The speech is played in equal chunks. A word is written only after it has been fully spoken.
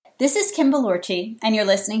This is Kim Balorchi, and you're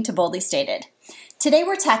listening to Boldly Stated. Today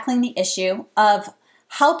we're tackling the issue of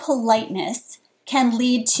how politeness can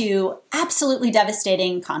lead to absolutely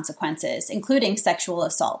devastating consequences, including sexual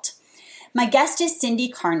assault. My guest is Cindy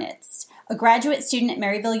Karnitz, a graduate student at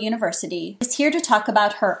Maryville University, who is here to talk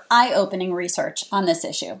about her eye-opening research on this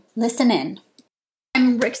issue. Listen in.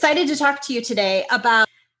 I'm excited to talk to you today about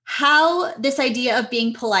how this idea of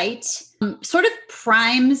being polite sort of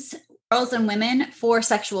primes girls and women for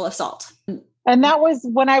sexual assault. And that was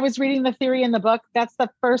when I was reading the theory in the book, that's the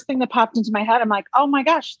first thing that popped into my head. I'm like, oh my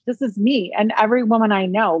gosh, this is me. And every woman I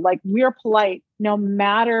know, like, we're polite no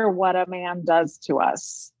matter what a man does to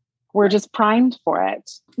us. We're just primed for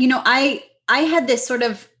it. You know, I had this sort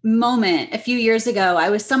of moment a few years ago. I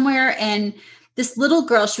was somewhere and this little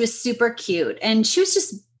girl, she was super cute and she was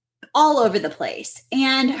just all over the place.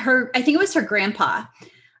 And I think it was her grandpa,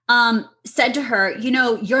 said to her, you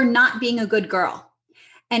know, you're not being a good girl.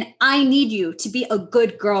 And I need you to be a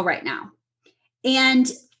good girl right now.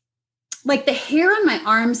 And like the hair on my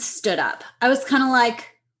arms stood up. I was kind of like,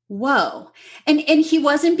 whoa. And he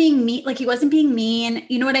wasn't being mean, like he wasn't being mean.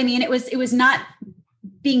 You know what I mean? It was not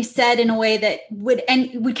being said in a way that would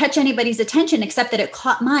catch anybody's attention, except that it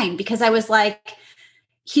caught mine, because I was like,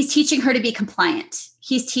 he's teaching her to be compliant.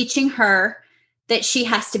 He's teaching her that she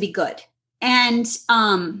has to be good. And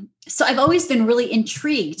so I've always been really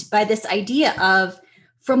intrigued by this idea of,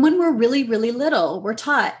 from when we're really, really little, we're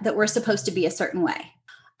taught that we're supposed to be a certain way.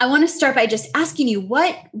 I want to start by just asking you,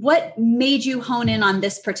 what made you hone in on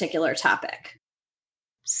this particular topic?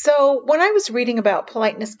 So when I was reading about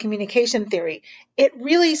politeness communication theory, it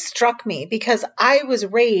really struck me because I was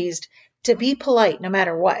raised to be polite no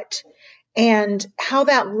matter what. And how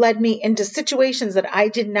that led me into situations that I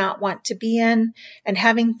did not want to be in and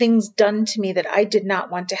having things done to me that I did not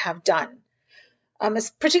want to have done.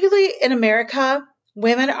 Particularly in America,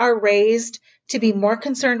 women are raised to be more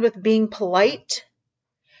concerned with being polite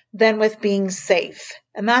than with being safe.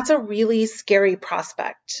 And that's a really scary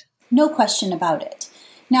prospect. No question about it.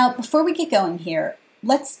 Now, before we get going here,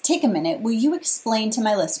 let's take a minute. Will you explain to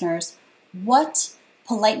my listeners what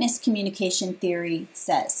politeness communication theory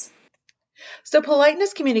says? So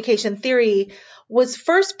politeness communication theory was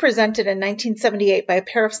first presented in 1978 by a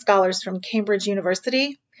pair of scholars from Cambridge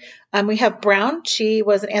University. We have Brown, she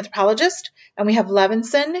was an anthropologist, and we have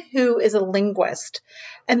Levinson, who is a linguist.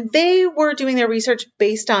 And they were doing their research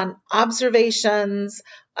based on observations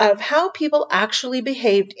of how people actually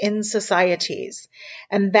behaved in societies.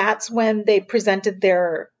 And that's when they presented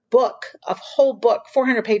their book, a whole book,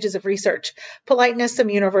 400 pages of research, Politeness, Some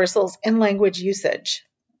Universals in Language Usage.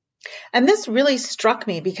 And this really struck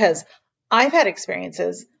me because I've had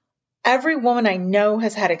experiences. Every woman I know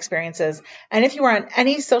has had experiences. And if you are on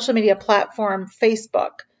any social media platform,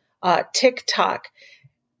 Facebook, TikTok,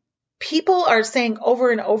 people are saying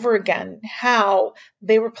over and over again how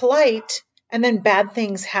they were polite and then bad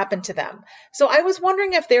things happened to them. So I was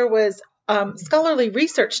wondering if there was scholarly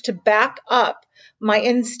research to back up my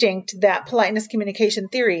instinct that politeness communication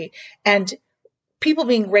theory and people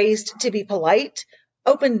being raised to be polite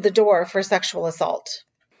opened the door for sexual assault.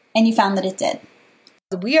 And you found that it did.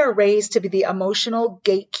 We are raised to be the emotional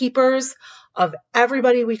gatekeepers of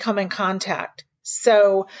everybody we come in contact.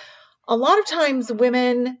 So a lot of times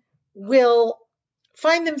women will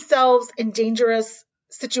find themselves in dangerous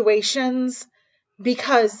situations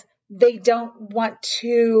because they don't want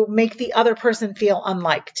to make the other person feel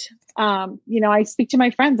unliked. I speak to my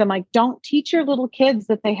friends. I'm like, don't teach your little kids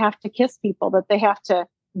that they have to kiss people, that they have to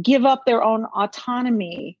give up their own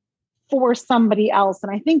autonomy for somebody else.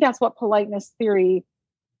 And I think that's what politeness theory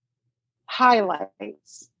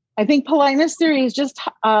highlights. I think politeness theory is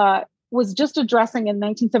was just addressing in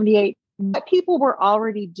 1978 what people were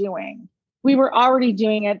already doing. We were already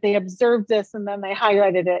doing it. They observed this and then they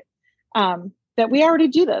highlighted it, that we already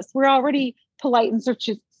do this. We're already polite in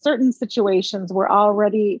certain situations. We're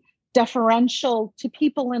already deferential to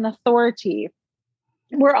people in authority.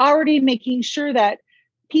 We're already making sure that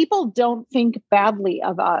people don't think badly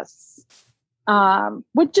of us,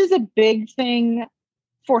 which is a big thing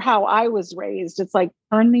for how I was raised. It's like,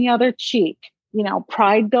 turn the other cheek,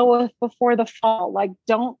 pride goeth before the fall. Like,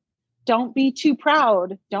 don't be too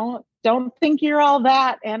proud. Don't think you're all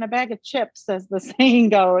that and a bag of chips, as the saying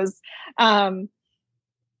goes. And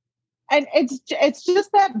it's just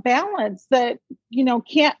that balance that,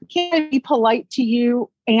 can't I be polite to you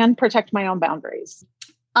and protect my own boundaries?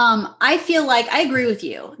 I feel like I agree with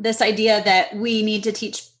you. This idea that we need to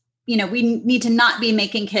teach, we need to not be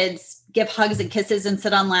making kids give hugs and kisses and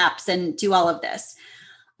sit on laps and do all of this.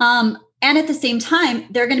 And at the same time,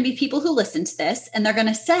 there are going to be people who listen to this and they're going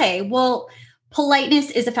to say, well, politeness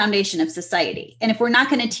is a foundation of society. And if we're not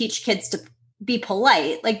going to teach kids to be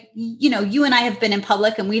polite, like, you and I have been in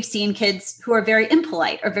public and we've seen kids who are very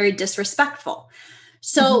impolite or very disrespectful.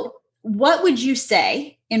 So what would you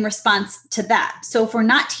say in response to that? So if we're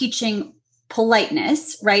not teaching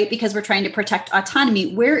politeness, right, because we're trying to protect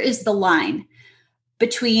autonomy, where is the line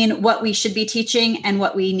between what we should be teaching and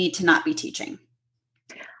what we need to not be teaching?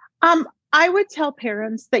 I would tell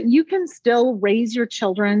parents that you can still raise your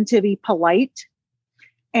children to be polite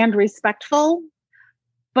and respectful,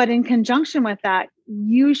 but in conjunction with that,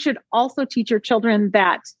 you should also teach your children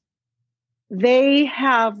that they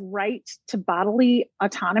have right to bodily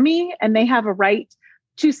autonomy and they have a right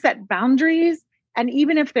to set boundaries. And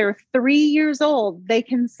even if they're 3 years old, they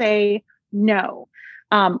can say no.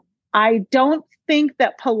 I don't think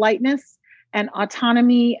that politeness and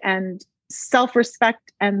autonomy and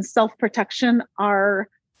self-respect and self-protection are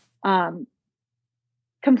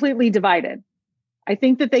completely divided. I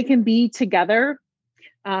think that they can be together.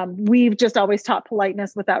 We've just always taught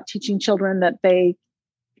politeness without teaching children that they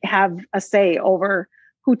have a say over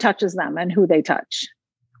who touches them and who they touch.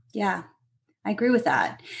 Yeah, I agree with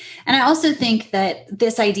that. And I also think that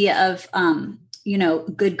this idea of,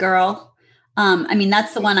 good girl,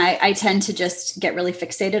 that's the one I tend to just get really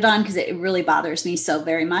fixated on because it really bothers me so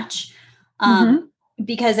very much.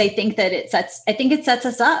 Because I think that it sets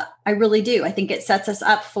us up. I really do. I think it sets us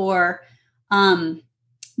up for,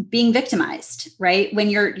 being victimized, right? When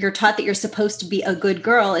you're taught that you're supposed to be a good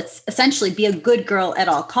girl, it's essentially be a good girl at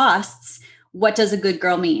all costs. What does a good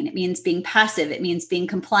girl mean? It means being passive. It means being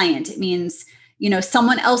compliant. It means,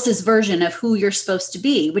 someone else's version of who you're supposed to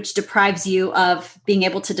be, which deprives you of being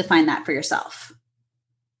able to define that for yourself.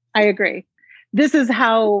 I agree. This is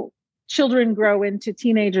how children grow into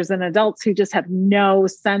teenagers and adults who just have no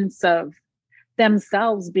sense of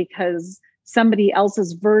themselves because somebody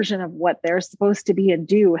else's version of what they're supposed to be and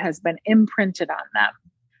do has been imprinted on them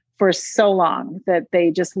for so long that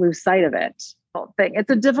they just lose sight of it. It's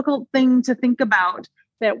a difficult thing to think about,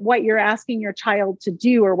 that what you're asking your child to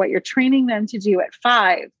do or what you're training them to do at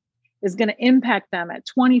 5 is going to impact them at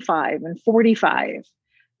 25 and 45.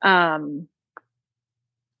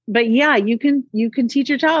 But yeah, you can teach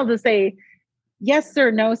your child to say, yes,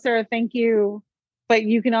 sir, no, sir, thank you. But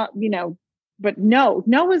you cannot, but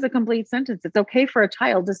no is a complete sentence. It's okay for a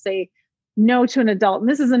child to say no to an adult. And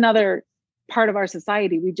this is another part of our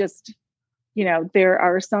society. We just, there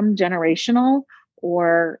are some generational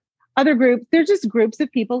or other groups. They're just groups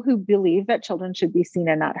of people who believe that children should be seen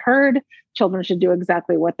and not heard. Children should do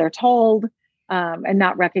exactly what they're told, and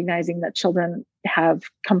not recognizing that children have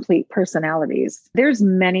complete personalities. There's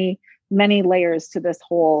many, many layers to this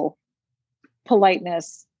whole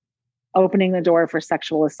politeness, opening the door for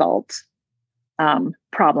sexual assault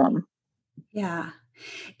problem. Yeah.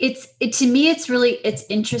 To me, it's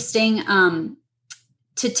interesting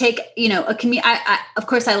to take, of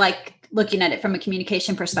course I like looking at it from a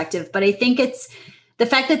communication perspective, but I think it's the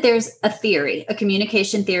fact that there's a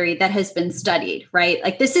communication theory that has been studied, right?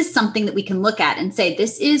 Like this is something that we can look at and say,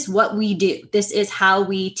 this is what we do. This is how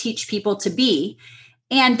we teach people to be.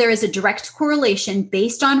 And there is a direct correlation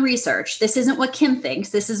based on research. This isn't what Kim thinks.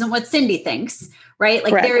 This isn't what Cindy thinks, right?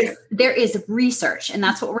 Like there is research, and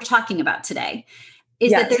that's what we're talking about today,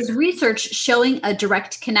 is that there's research showing a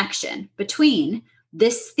direct connection between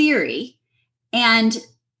this theory and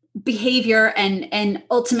behavior and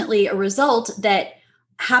ultimately a result that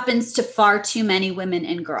happens to far too many women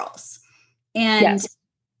and girls. And,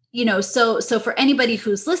 so for anybody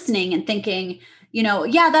who's listening and thinking,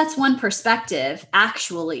 that's one perspective.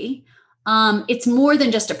 Actually, it's more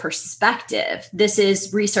than just a perspective. This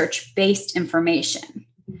is research-based information.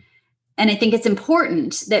 And I think it's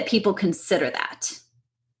important that people consider that.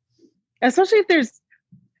 Especially if there's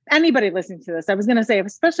anybody listening to this. I was going to say,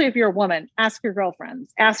 especially if you're a woman, ask your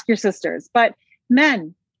girlfriends, ask your sisters. But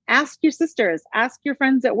men, ask your sisters, ask your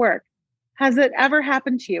friends at work. Has it ever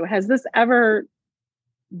happened to you? Has this ever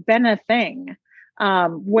been a thing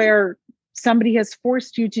where somebody has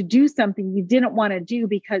forced you to do something you didn't want to do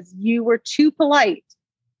because you were too polite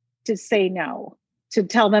to say no, to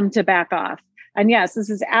tell them to back off? And yes, this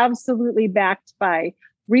is absolutely backed by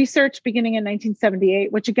research beginning in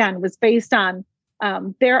 1978, which again was based on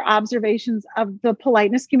their observations of the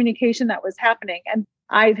politeness communication that was happening. And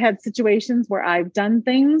I've had situations where I've done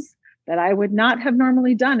things that I would not have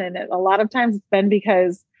normally done. And a lot of times it's been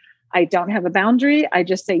because I don't have a boundary. I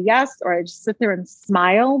just say yes, or I just sit there and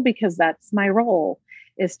smile because that's my role,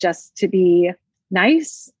 is just to be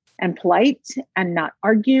nice and polite and not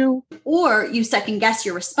argue. Or you second guess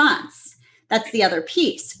your response. That's the other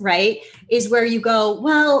piece, right? Is where you go,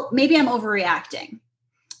 well, maybe I'm overreacting.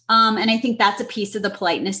 And I think that's a piece of the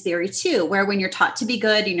politeness theory too, where when you're taught to be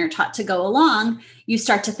good and you're taught to go along, you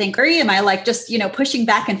start to think, or am I like just, pushing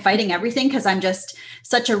back and fighting everything because I'm just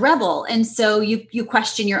such a rebel? And so you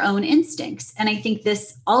question your own instincts. And I think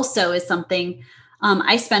this also is something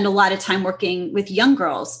I spend a lot of time working with young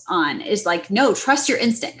girls on, is like, no, trust your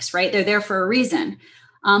instincts, right? They're there for a reason.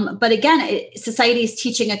 But again, society is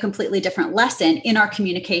teaching a completely different lesson in our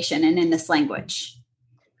communication and in this language.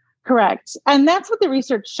 Correct. And that's what the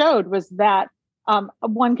research showed, was that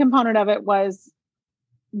one component of it was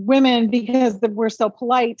women, because we're so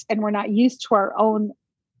polite and we're not used to our own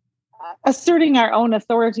asserting our own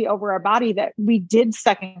authority over our body, that we did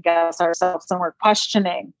second guess ourselves and we're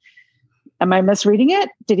questioning, am I misreading it?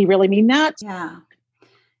 Did he really mean that? Yeah.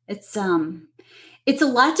 It's a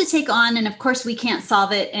lot to take on. And of course we can't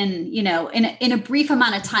solve it in a brief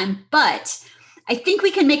amount of time, but I think we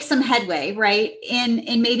can make some headway, right? In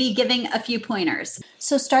maybe giving a few pointers.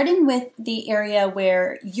 So starting with the area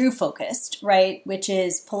where you focused, right, which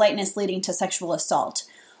is politeness leading to sexual assault,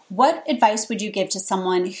 what advice would you give to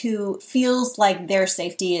someone who feels like their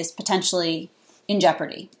safety is potentially in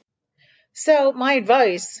jeopardy? So my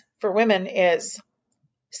advice for women is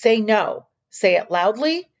say no. Say it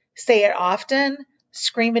loudly, say it often,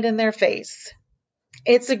 scream it in their face.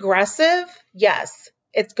 It's aggressive, yes.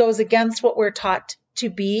 It goes against what we're taught to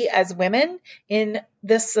be as women in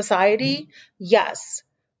this society, yes.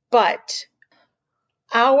 But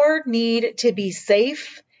our need to be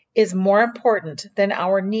safe is more important than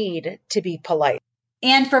our need to be polite.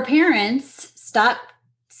 And for parents, stop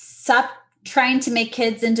trying to make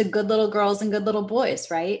kids into good little girls and good little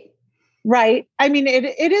boys, right? Right. I mean,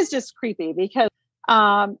 it is just creepy because,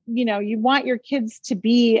 you want your kids to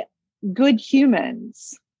be good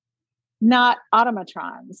humans, not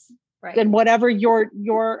automatrons. Right. And whatever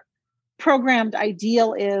your programmed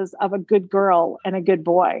ideal is of a good girl and a good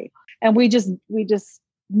boy. And we just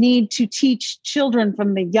need to teach children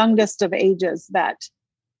from the youngest of ages that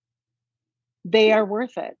they are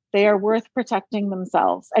worth it. They are worth protecting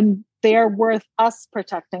themselves, and they are worth us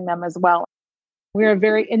protecting them as well. We're a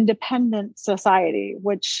very independent society,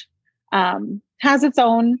 which has its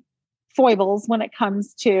own foibles when it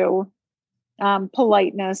comes to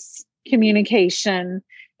politeness, communication,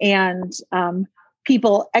 and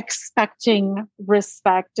people expecting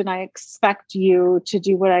respect. And I expect you to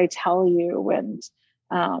do what I tell you. And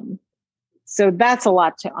so that's a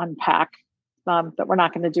lot to unpack that we're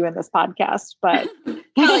not going to do in this podcast, but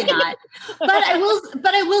probably not. But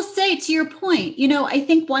I will say, to your point, I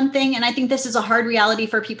think one thing, and I think this is a hard reality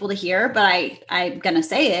for people to hear, but I'm going to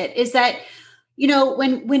say it, is that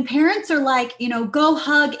when parents are like, go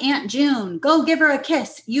hug Aunt June, go give her a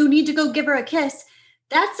kiss. You need to go give her a kiss.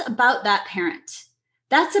 That's about that parent.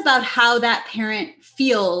 That's about how that parent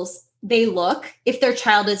feels they look if their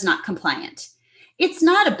child is not compliant. It's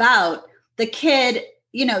not about the kid,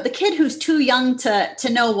 the kid who's too young to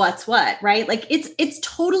know what's what, right? Like it's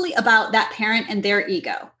totally about that parent and their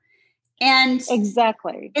ego. And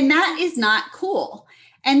exactly. And that is not cool.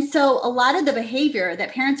 And so a lot of the behavior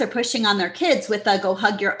that parents are pushing on their kids with go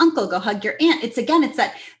hug your uncle, go hug your aunt. It's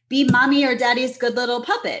that be mommy or daddy's good little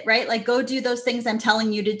puppet, right? Like go do those things I'm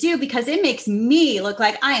telling you to do because it makes me look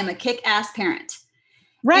like I am a kick-ass parent.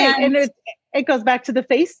 Right. And it goes back to the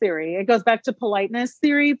face theory. It goes back to politeness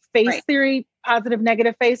theory, face right. theory, positive,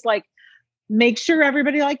 negative face, like make sure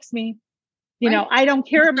everybody likes me. Right. I don't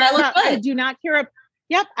care about, I do not care.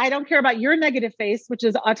 I don't care about your negative face, which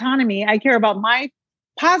is autonomy. I care about my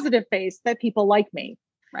positive face that people like me.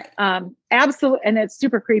 Right. Absolutely. And it's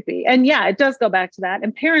super creepy. And yeah, it does go back to that.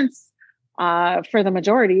 And parents, for the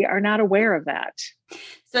majority, are not aware of that.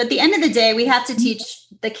 So at the end of the day, we have to teach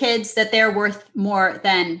the kids that they're worth more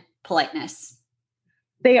than politeness.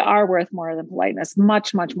 They are worth more than politeness,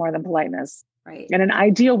 much, much more than politeness. Right. In an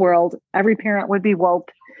ideal world, every parent would be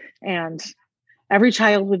woke and every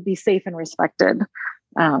child would be safe and respected.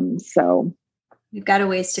 So we've got a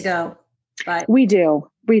ways to go, but we do.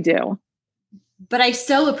 But I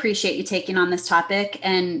so appreciate you taking on this topic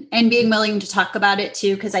and being willing to talk about it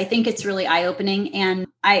too, because I think it's really eye-opening. And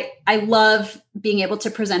I love being able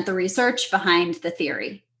to present the research behind the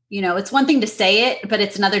theory. It's one thing to say it, but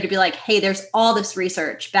it's another to be like, hey, there's all this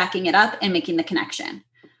research backing it up and making the connection.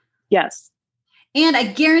 Yes. And I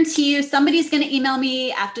guarantee you somebody's going to email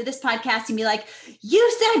me after this podcast and be like,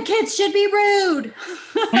 you said kids should be rude.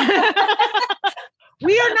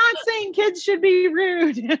 We are not saying kids should be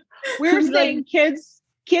rude. We're saying kids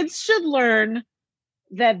should learn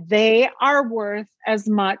that they are worth as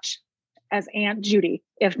much as Aunt Judy,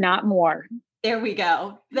 if not more. There we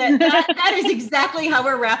go. That is exactly how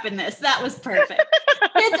we're wrapping this. That was perfect.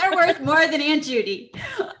 Kids are worth more than Aunt Judy.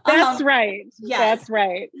 That's right. Yes. That's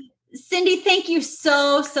right. Cindy, thank you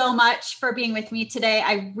so much for being with me today.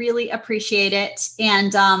 I really appreciate it.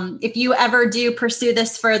 And if you ever do pursue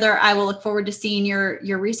this further, I will look forward to seeing your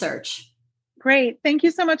research. Great. Thank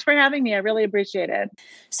you so much for having me. I really appreciate it.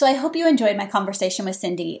 So I hope you enjoyed my conversation with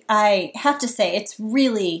Cindy. I have to say, it's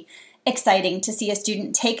really exciting to see a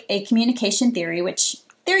student take a communication theory, which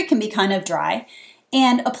theory can be kind of dry,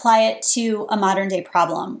 and apply it to a modern day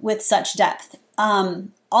problem with such depth.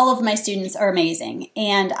 All of my students are amazing,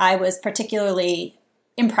 and I was particularly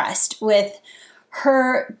impressed with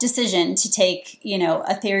her decision to take,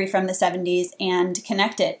 a theory from the 70s and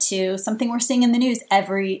connect it to something we're seeing in the news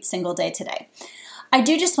every single day today. I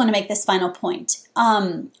do just want to make this final point.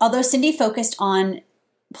 Although Cindy focused on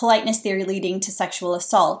politeness theory leading to sexual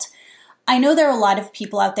assault, I know there are a lot of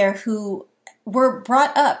people out there who were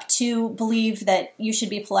brought up to believe that you should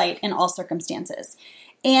be polite in all circumstances.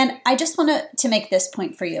 And I just want to make this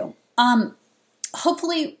point for you.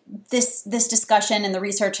 Hopefully this discussion and the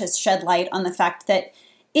research has shed light on the fact that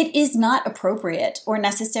it is not appropriate or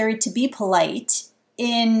necessary to be polite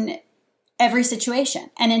in every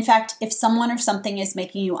situation. And in fact, if someone or something is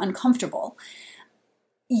making you uncomfortable,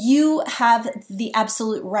 you have the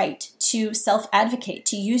absolute right to self-advocate,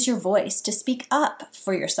 to use your voice, to speak up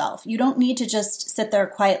for yourself. You don't need to just sit there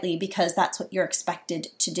quietly because that's what you're expected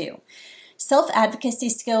to do. Self-advocacy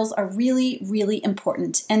skills are really, really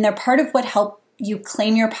important, and they're part of what help you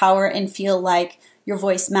claim your power and feel like your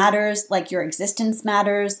voice matters, like your existence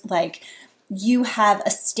matters, like you have a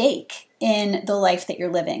stake in the life that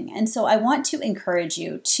you're living. And so I want to encourage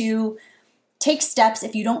you to take steps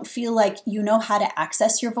if you don't feel like you know how to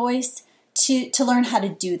access your voice to learn how to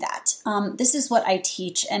do that. This is what I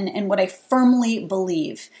teach and what I firmly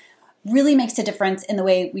believe really makes a difference in the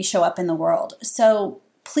way we show up in the world. So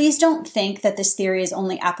please don't think that this theory is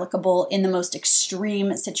only applicable in the most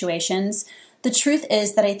extreme situations. The truth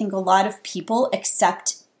is that I think a lot of people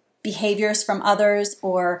accept behaviors from others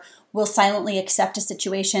or will silently accept a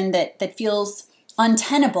situation that feels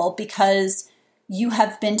untenable because you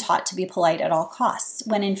have been taught to be polite at all costs,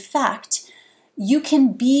 when in fact, you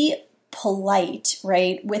can be polite,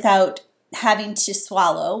 right, without having to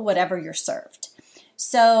swallow whatever you're served.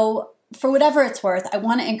 So for whatever it's worth, I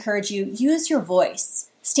want to encourage you, use your voice.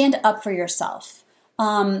 Stand up for yourself.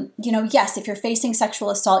 Yes, if you're facing sexual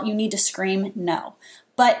assault, you need to scream, no.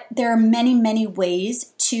 But there are many, many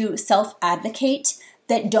ways to self-advocate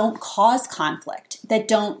that don't cause conflict, that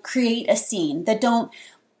don't create a scene, that don't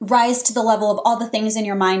rise to the level of all the things in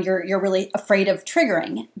your mind you're really afraid of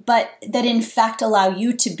triggering, but that in fact allow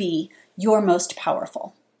you to be your most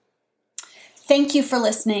powerful. Thank you for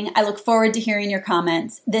listening. I look forward to hearing your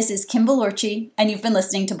comments. This is Kim Balorci, and you've been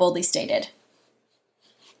listening to Boldly Stated.